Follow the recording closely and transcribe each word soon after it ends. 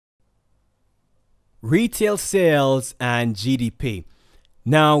Retail sales and GDP.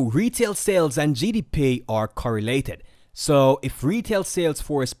 Now, retail sales and GDP are correlated. So if retail sales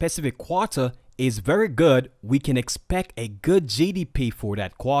for a specific quarter is very good, we can expect a good GDP for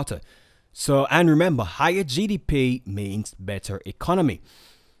that quarter. So, and remember, higher GDP means better economy.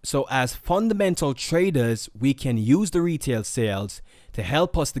 So as fundamental traders, we can use the retail sales to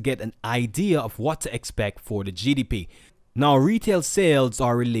help us to get an idea of what to expect for the GDP. Now, retail sales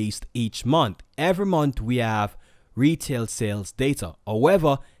are released each month. Every month we have retail sales data.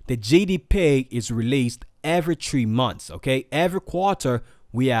 However, the GDP is released every 3 months, okay? Every quarter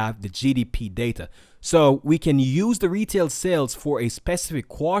we have the GDP data. So we can use the retail sales for a specific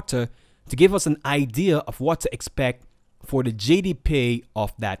quarter to give us an idea of what to expect for the GDP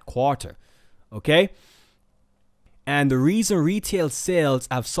of that quarter, okay? And the reason retail sales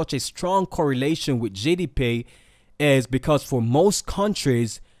have such a strong correlation with GDP is because for most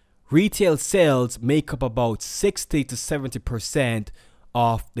countries, retail sales make up about 60 to 70%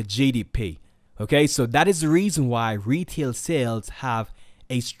 of the GDP. Okay, so that is the reason why retail sales have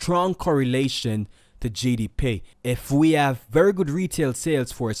a strong correlation to GDP. If we have very good retail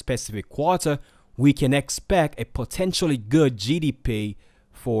sales for a specific quarter, we can expect a potentially good GDP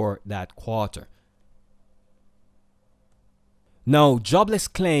for that quarter. Now, jobless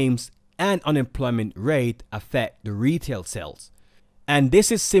claims and unemployment rate affect the retail sales. And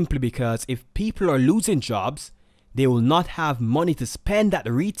this is simply because if people are losing jobs, they will not have money to spend at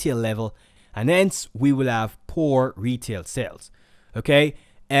the retail level, and hence we will have poor retail sales. Okay,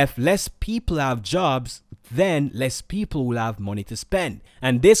 if less people have jobs, then less people will have money to spend,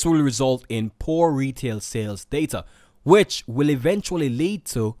 and this will result in poor retail sales data, which will eventually lead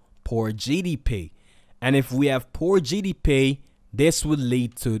to poor GDP. And if we have poor GDP, this will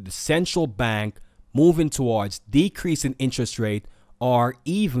lead to the central bank moving towards decreasing interest rate or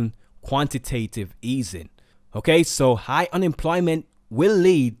even quantitative easing. Okay, so high unemployment will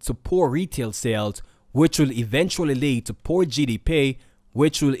lead to poor retail sales, which will eventually lead to poor GDP,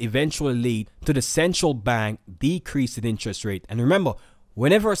 which will eventually lead to the central bank decreasing interest rate. And remember,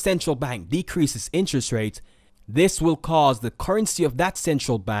 whenever a central bank decreases interest rates, this will cause the currency of that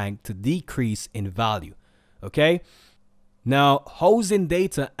central bank to decrease in value. Okay? Now, housing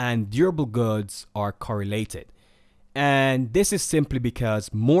data and durable goods are correlated. And this is simply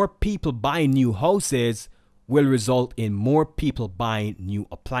because more people buying new houses will result in more people buying new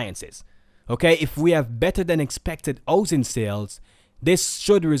appliances. Okay, if we have better than expected housing sales, this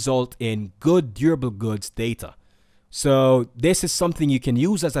should result in good durable goods data. So this is something you can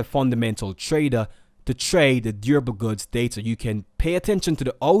use as a fundamental trader to trade the durable goods data. You can pay attention to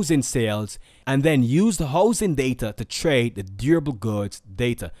the housing sales and then use the housing data to trade the durable goods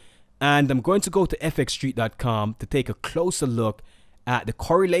data. And I'm going to go to fxstreet.com to take a closer look at the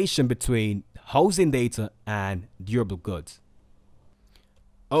correlation between housing data and durable goods.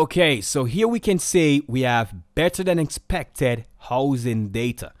 Okay, so here we can see we have better than expected housing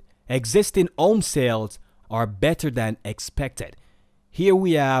data. Existing home sales are better than expected. Here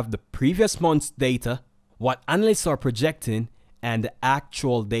we have the previous month's data, what analysts are projecting, and the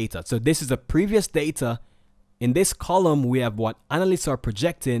actual data. So this is the previous data. In this column, we have what analysts are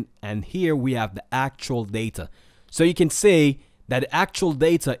projecting, and here we have the actual data. So you can see that the actual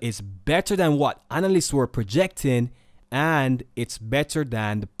data is better than what analysts were projecting, and it's better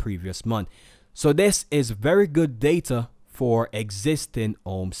than the previous month. So this is very good data for existing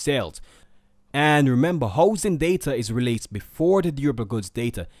home sales. And remember, housing data is released before the durable goods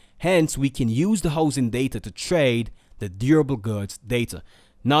data. Hence, we can use the housing data to trade the durable goods data.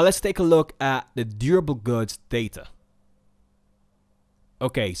 Now, let's take a look at the durable goods data.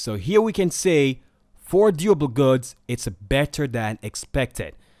 Okay, so here we can see for durable goods, it's better than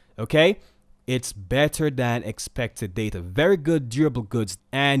expected. Okay, it's better than expected data. Very good durable goods.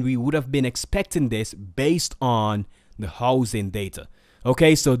 And we would have been expecting this based on the housing data.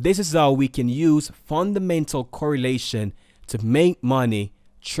 Okay, so this is how we can use fundamental correlation to make money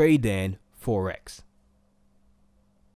trading Forex.